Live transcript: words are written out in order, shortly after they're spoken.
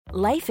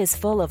Life is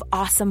full of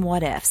awesome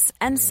what-ifs,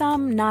 and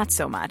some not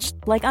so much,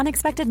 like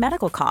unexpected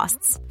medical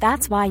costs.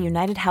 That's why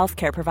United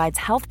Healthcare provides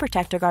Health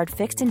Protector Guard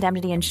fixed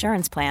indemnity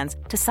insurance plans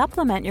to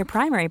supplement your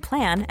primary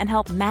plan and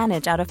help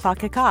manage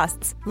out-of-pocket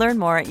costs. Learn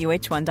more at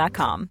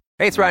UH1.com.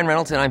 Hey, it's Ryan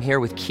Reynolds, and I'm here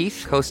with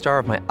Keith, co-star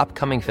of my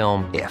upcoming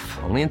film, If,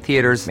 only in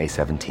theaters May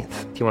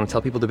 17th. Do you want to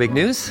tell people the big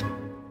news?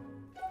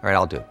 All right,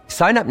 I'll do it.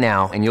 Sign up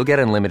now and you'll get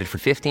unlimited for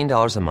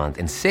 $15 a month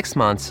and 6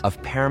 months of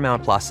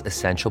Paramount Plus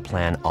Essential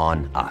Plan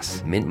on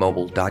us.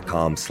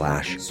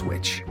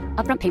 MintMobile.com/switch.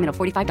 Upfront payment of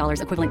 $45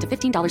 equivalent to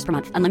 $15 per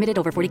month. Unlimited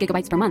over 40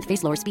 gigabytes per month.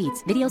 Face lower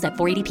speeds. Videos at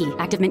 480p.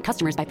 Active Mint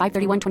customers by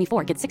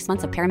 531.24 get 6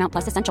 months of Paramount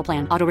Plus Essential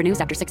Plan. Auto renews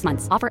after 6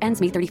 months. Offer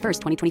ends May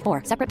 31st,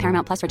 2024. Separate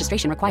Paramount Plus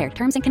registration required.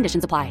 Terms and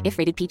conditions apply if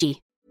rated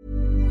PG.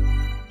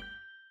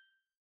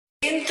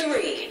 In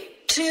 3,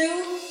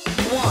 2,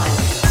 1.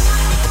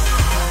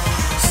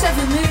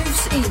 7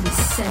 moves in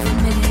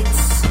 7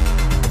 minutes.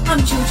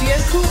 I'm Georgie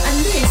O'Call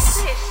and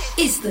this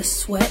is the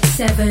Sweat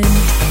 7.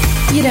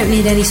 You don't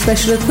need any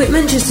special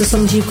equipment, just as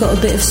long as you've got a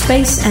bit of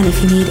space, and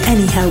if you need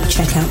any help,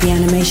 check out the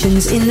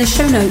animations in the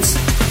show notes.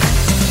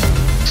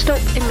 Stop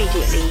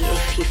immediately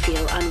if you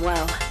feel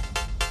unwell.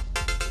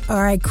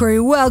 All right,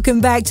 crew,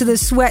 welcome back to the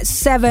Sweat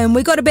 7.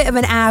 We got a bit of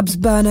an abs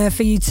burner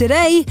for you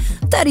today.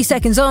 30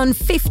 seconds on,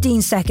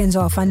 15 seconds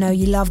off. I know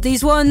you love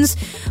these ones.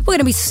 We're going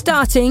to be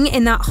starting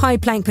in that high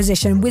plank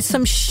position with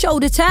some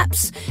shoulder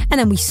taps, and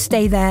then we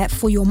stay there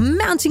for your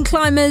mountain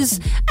climbers,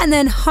 and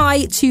then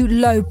high to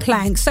low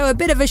plank. So a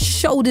bit of a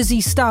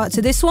shouldersy start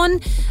to this one.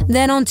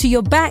 Then onto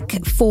your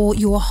back for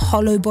your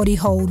hollow body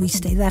hold. We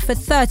stay there for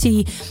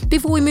 30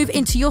 before we move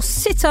into your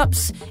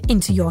sit-ups,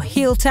 into your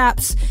heel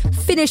taps,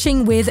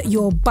 finishing with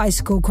your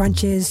bicycle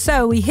crunches.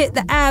 So we hit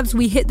the abs,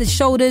 we hit the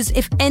shoulders.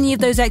 If any of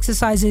those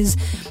exercises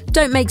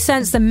don't make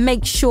sense, then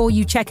make sure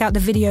you check out the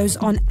videos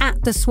on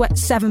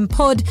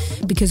 @the-Sweat7pod,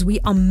 because we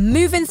are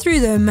moving through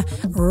them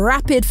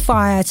rapid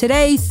fire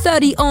today.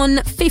 30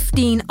 on,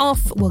 15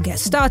 off. We'll get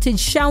started,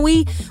 shall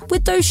we,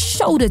 with those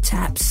shoulder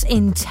taps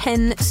in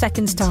 10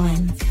 seconds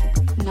time.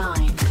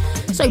 9.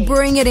 So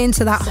bring it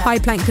into that high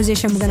plank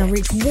position. We're going to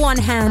reach one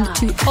hand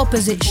to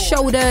opposite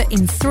shoulder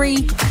in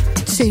 3,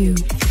 2,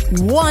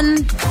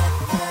 1.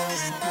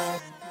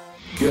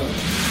 Go.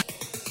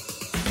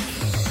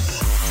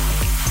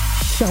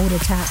 Shoulder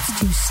taps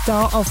to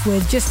start off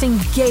with, just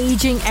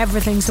engaging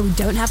everything so we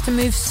don't have to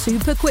move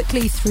super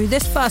quickly through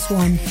this first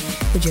one.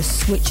 We're just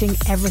switching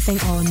everything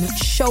on.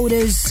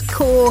 Shoulders,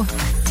 core.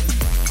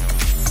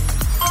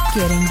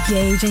 Good,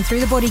 engaging through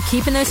the body,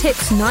 keeping those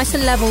hips nice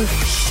and level,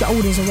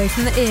 shoulders away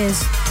from the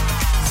ears.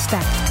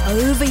 Stacked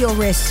over your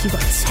wrists. You've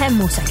got 10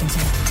 more seconds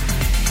here.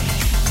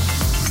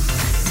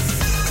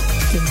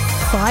 Give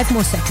 5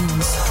 more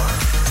seconds.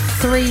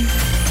 3,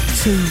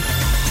 2,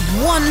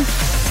 1.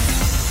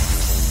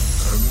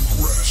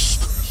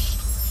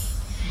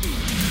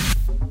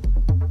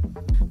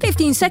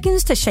 15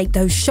 seconds to shake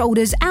those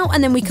shoulders out,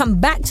 and then we come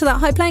back to that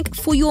high plank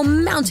for your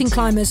mountain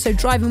climbers. So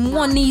driving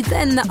one knee,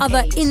 then the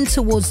other in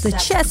towards the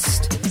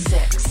chest.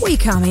 We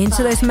come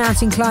into those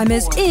mountain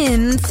climbers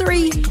in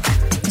 3,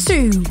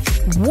 2,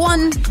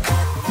 1.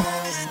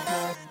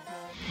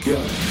 Go.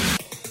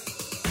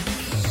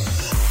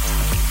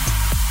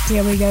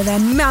 Here we go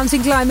then,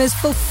 mountain climbers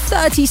for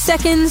 30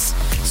 seconds.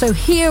 So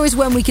here is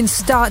when we can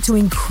start to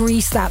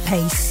increase that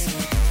pace.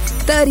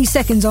 30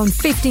 seconds on,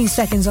 15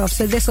 seconds off,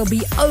 so this will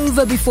be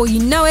over before you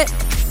know it.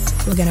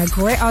 We're going to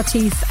grit our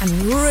teeth and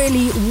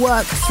really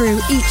work through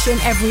each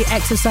and every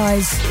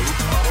exercise.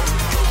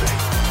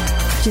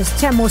 Just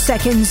 10 more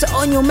seconds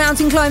on your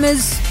mountain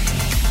climbers.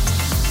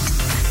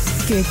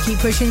 Good, keep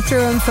pushing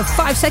through them for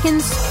 5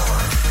 seconds.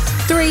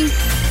 3,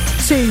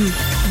 2,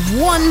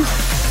 1.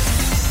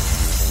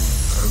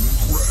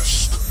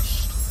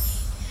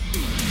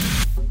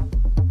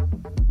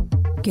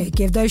 Good,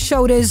 give those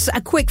shoulders a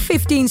quick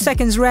 15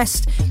 seconds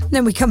rest.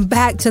 Then we come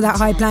back to that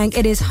high plank.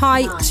 It is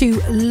high to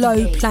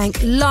low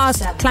plank.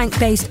 Last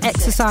plank-based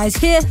exercise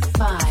here.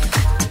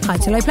 High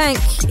to low plank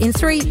in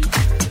 3,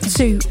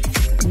 2,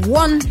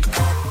 1.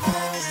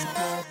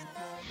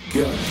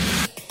 Go.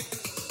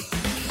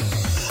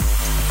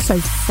 So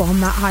from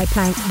that high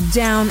plank,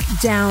 down,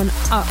 down,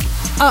 up,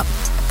 up.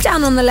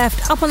 Down on the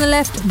left, up on the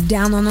left,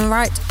 down on the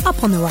right,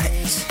 up on the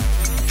right.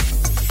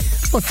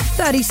 For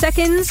 30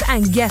 seconds,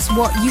 and guess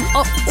what? You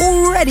are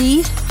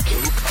already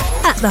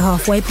at the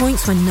halfway point,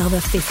 so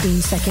another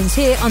 15 seconds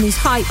here on these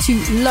high to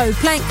low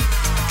plank.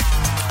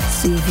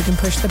 See if you can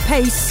push the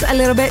pace a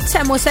little bit.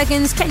 10 more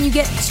seconds. Can you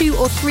get 2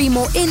 or 3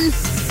 more in?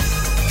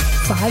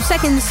 5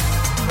 seconds.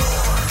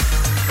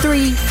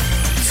 3,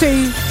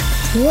 2,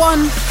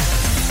 1.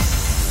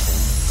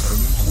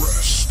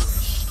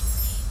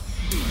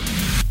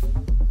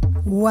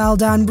 Well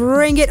done.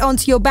 Bring it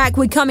onto your back.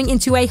 We're coming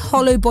into a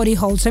hollow body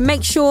hold. So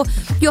make sure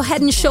your head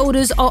and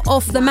shoulders are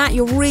off the mat.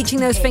 You're reaching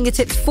those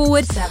fingertips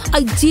forward.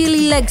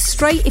 Ideally legs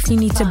straight. If you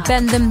need to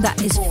bend them,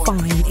 that is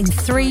fine. In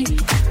 3,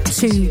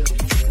 2,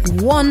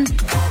 1.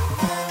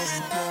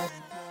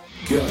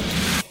 Go.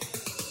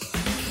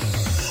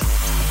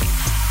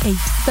 A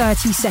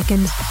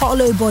 30-second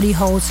hollow body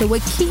hold. So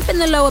we're keeping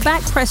the lower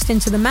back pressed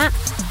into the mat.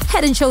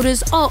 Head and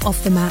shoulders are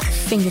off the mat.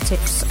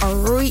 Fingertips are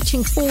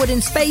reaching forward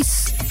in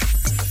space.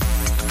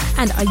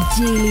 And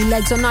ideally,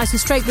 legs are nice and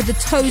straight with the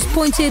toes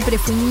pointed. But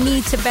if we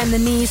need to bend the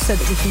knees so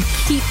that we can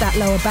keep that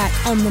lower back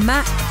on the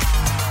mat,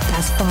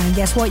 that's fine.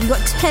 Guess what? You've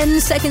got 10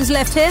 seconds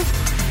left here.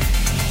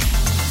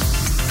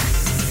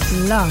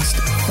 Last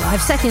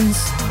 5 seconds.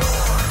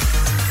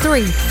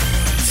 3,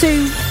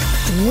 2,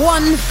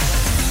 1.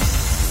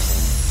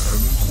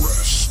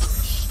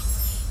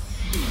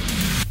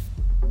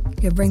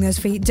 Good, bring those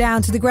feet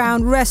down to the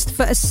ground. Rest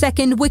for a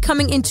second. We're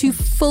coming into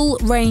full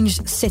range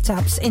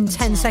sit-ups in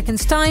 10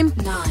 seconds time.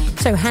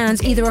 So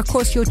hands either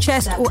across your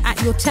chest or at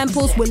your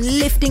temples. We're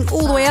lifting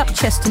all the way up,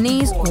 chest to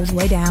knees, all the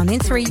way down in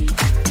 3,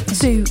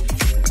 2,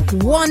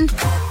 1.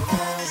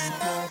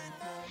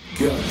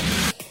 Go.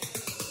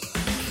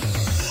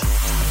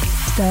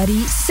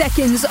 30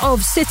 seconds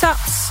of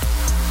sit-ups.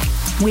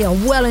 We are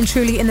well and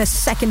truly in the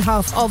second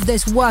half of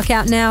this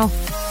workout now.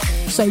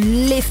 So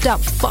lift up,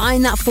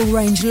 find that full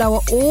range, lower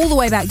all the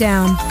way back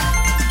down.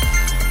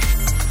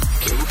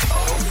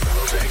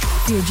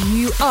 Good,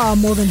 you are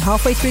more than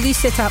halfway through these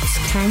sit-ups.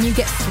 Can you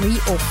get 3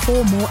 or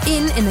 4 more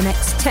in the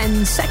next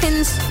 10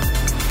 seconds?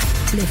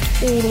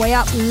 Lift all the way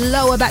up,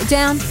 lower back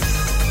down.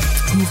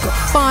 You've got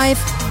 5,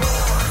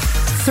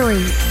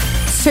 3,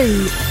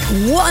 2,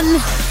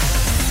 1.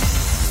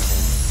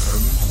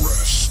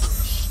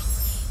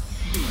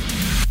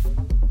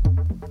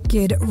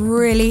 Good,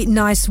 really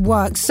nice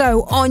work.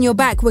 So on your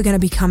back, we're going to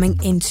be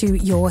coming into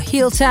your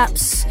heel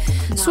taps.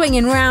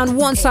 Swinging round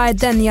one side,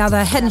 then the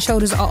other. Head and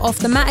shoulders are off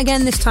the mat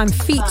again. This time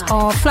feet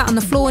are flat on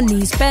the floor,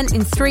 knees bent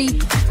in 3,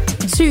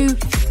 2,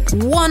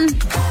 1.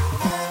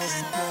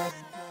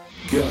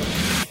 Go.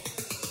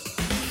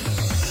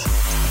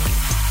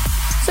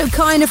 So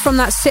kind of from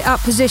that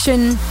sit-up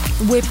position,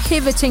 we're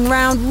pivoting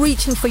round,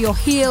 reaching for your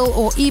heel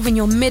or even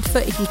your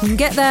midfoot if you can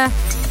get there.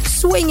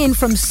 Swinging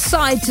from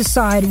side to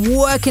side,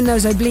 working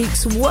those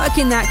obliques,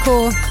 working that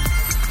core.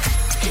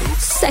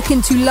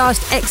 Second to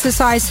last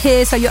exercise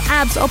here, so your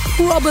abs are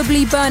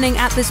probably burning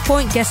at this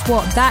point. Guess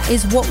what? That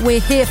is what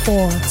we're here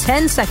for.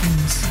 10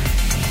 seconds.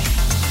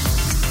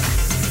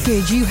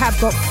 Good, you have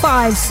got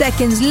 5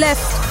 seconds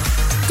left.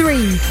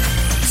 3,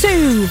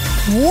 2,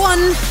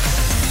 1.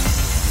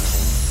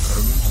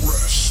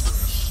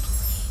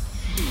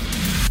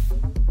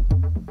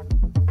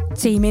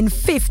 Team, in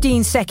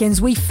 15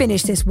 seconds, we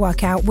finish this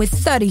workout with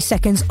 30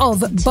 seconds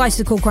of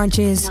bicycle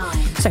crunches.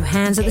 So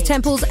hands at the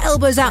temples,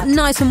 elbows out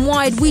nice and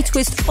wide. We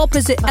twist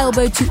opposite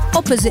elbow to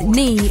opposite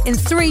knee in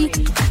 3,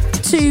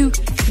 2,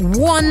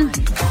 1.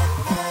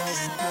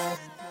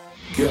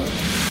 Go.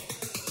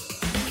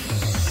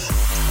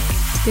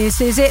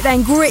 This is it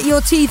then. Grit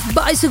your teeth,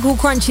 bicycle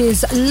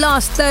crunches.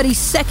 Last 30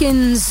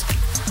 seconds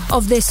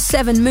of this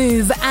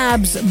 7-move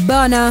abs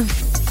burner.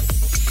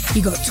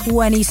 You got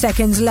 20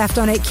 seconds left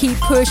on it. Keep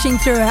pushing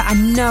through it. I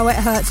know it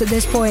hurts at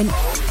this point.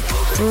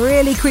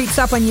 Really creeps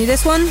up on you,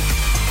 this one.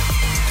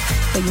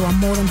 But you are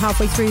more than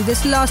halfway through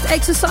this last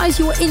exercise.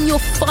 You are in your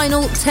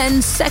final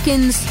 10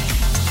 seconds.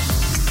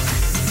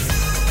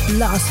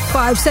 Last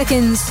 5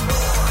 seconds.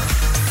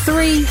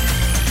 3,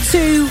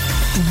 2,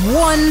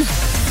 1.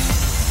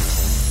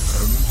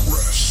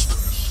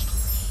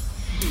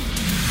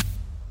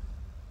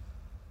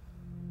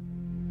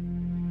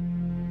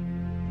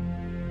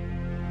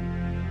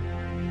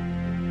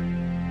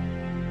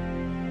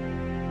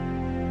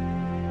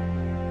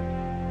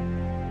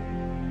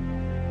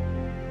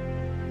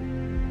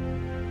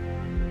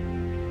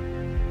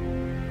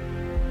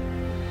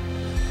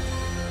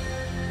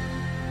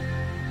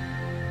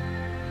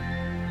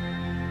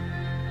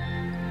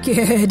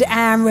 Good,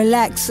 and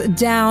relax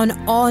down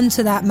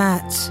onto that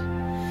mat.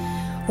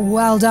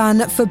 Well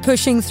done for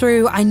pushing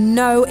through. I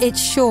know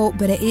it's short,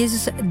 but it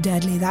is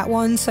deadly, that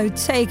one. So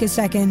take a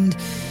second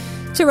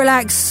to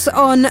relax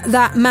on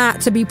that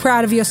mat, to be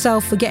proud of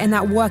yourself for getting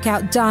that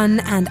workout done.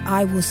 And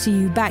I will see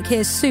you back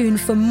here soon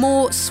for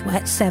more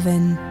Sweat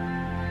 7.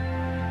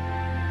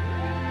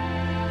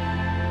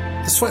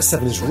 The Sweat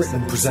 7 is written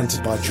and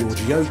presented by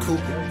Georgie Yokel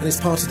and is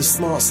part of the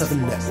Smart 7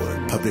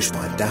 network, published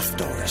by Daft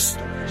Doris.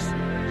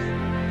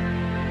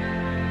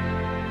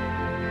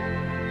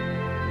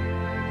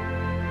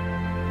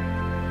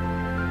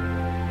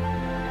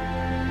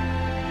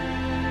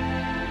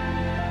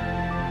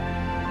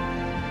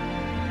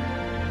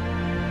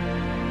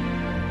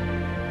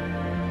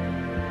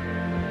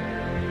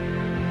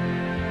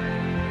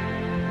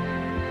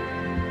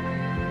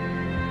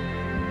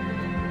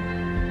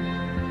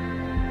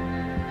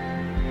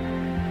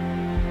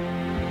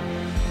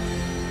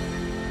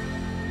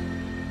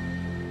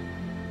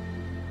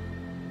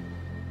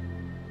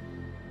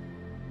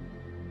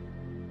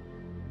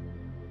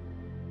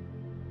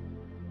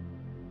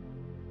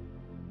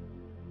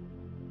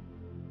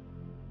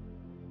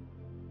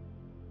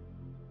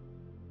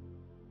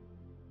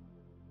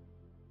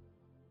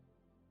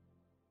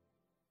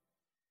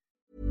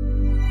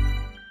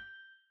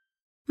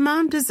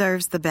 Mom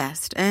deserves the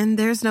best, and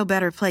there's no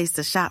better place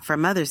to shop for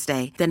Mother's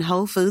Day than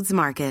Whole Foods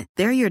Market.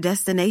 They're your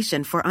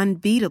destination for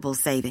unbeatable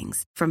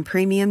savings, from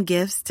premium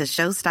gifts to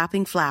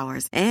show-stopping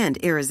flowers and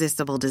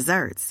irresistible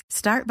desserts.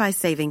 Start by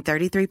saving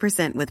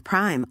 33% with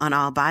Prime on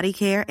all body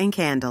care and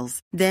candles.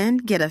 Then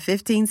get a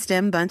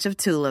 15-stem bunch of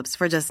tulips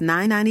for just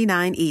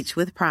 $9.99 each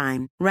with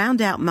Prime.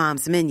 Round out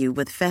Mom's menu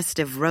with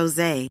festive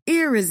rosé,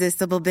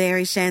 irresistible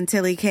berry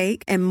chantilly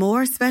cake, and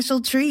more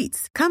special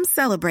treats. Come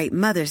celebrate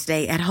Mother's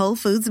Day at Whole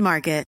Foods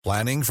Market.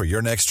 Planning for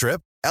your next trip?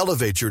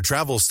 Elevate your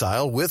travel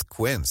style with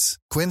Quince.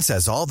 Quince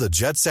has all the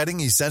jet-setting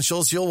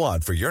essentials you'll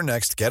want for your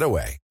next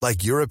getaway,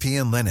 like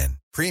European linen,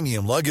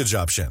 premium luggage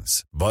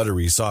options,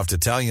 buttery soft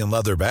Italian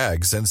leather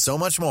bags, and so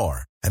much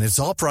more. And it's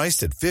all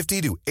priced at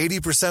 50 to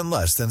 80%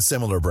 less than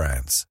similar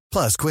brands.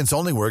 Plus, Quince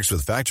only works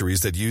with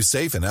factories that use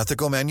safe and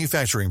ethical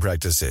manufacturing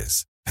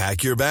practices.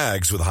 Pack your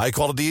bags with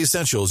high-quality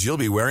essentials you'll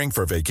be wearing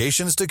for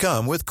vacations to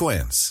come with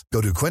Quince.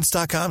 Go to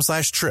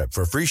quince.com/trip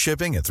for free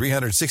shipping and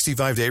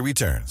 365-day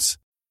returns.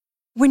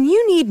 When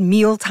you need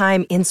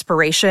mealtime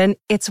inspiration,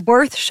 it's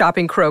worth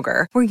shopping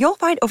Kroger, where you'll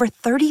find over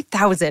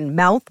 30,000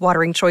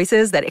 mouth-watering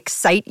choices that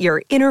excite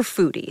your inner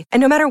foodie. And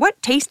no matter what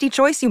tasty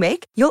choice you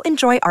make, you'll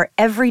enjoy our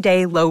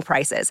everyday low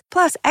prices,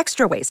 plus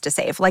extra ways to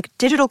save, like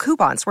digital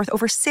coupons worth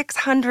over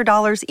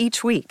 $600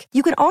 each week.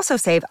 You can also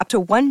save up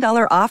to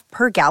 $1 off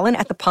per gallon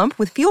at the pump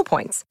with fuel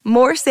points.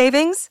 More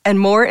savings and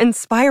more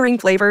inspiring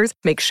flavors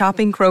make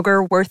shopping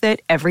Kroger worth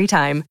it every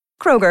time.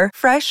 Kroger,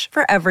 fresh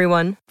for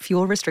everyone.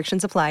 Fuel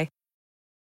restrictions apply.